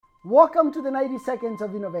Welcome to the 90 Seconds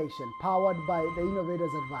of Innovation, powered by the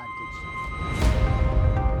Innovator's Advantage.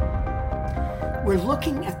 We're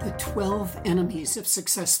looking at the 12 enemies of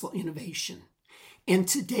successful innovation. And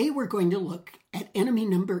today we're going to look at enemy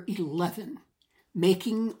number 11,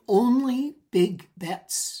 making only big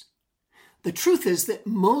bets. The truth is that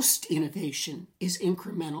most innovation is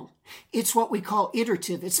incremental. It's what we call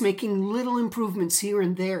iterative. It's making little improvements here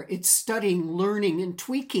and there. It's studying, learning, and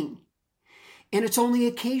tweaking. And it's only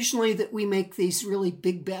occasionally that we make these really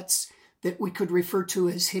big bets that we could refer to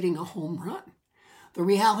as hitting a home run. The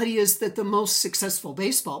reality is that the most successful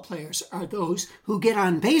baseball players are those who get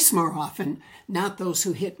on base more often, not those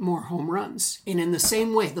who hit more home runs. And in the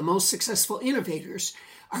same way, the most successful innovators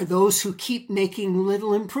are those who keep making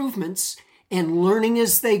little improvements and learning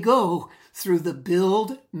as they go through the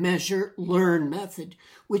build, measure, learn method,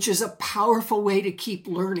 which is a powerful way to keep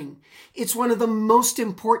learning. It's one of the most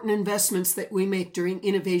important investments that we make during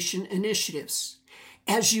innovation initiatives.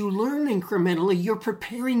 As you learn incrementally, you're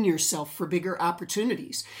preparing yourself for bigger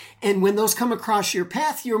opportunities. And when those come across your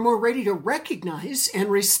path, you're more ready to recognize and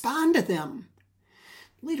respond to them.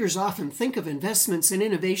 Leaders often think of investments and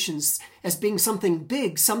innovations as being something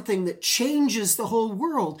big, something that changes the whole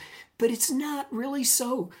world, but it's not really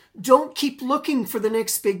so. Don't keep looking for the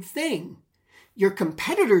next big thing. Your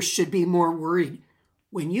competitors should be more worried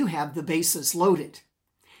when you have the bases loaded.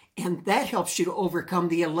 And that helps you to overcome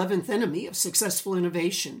the 11th enemy of successful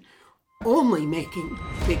innovation, only making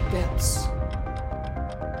big bets.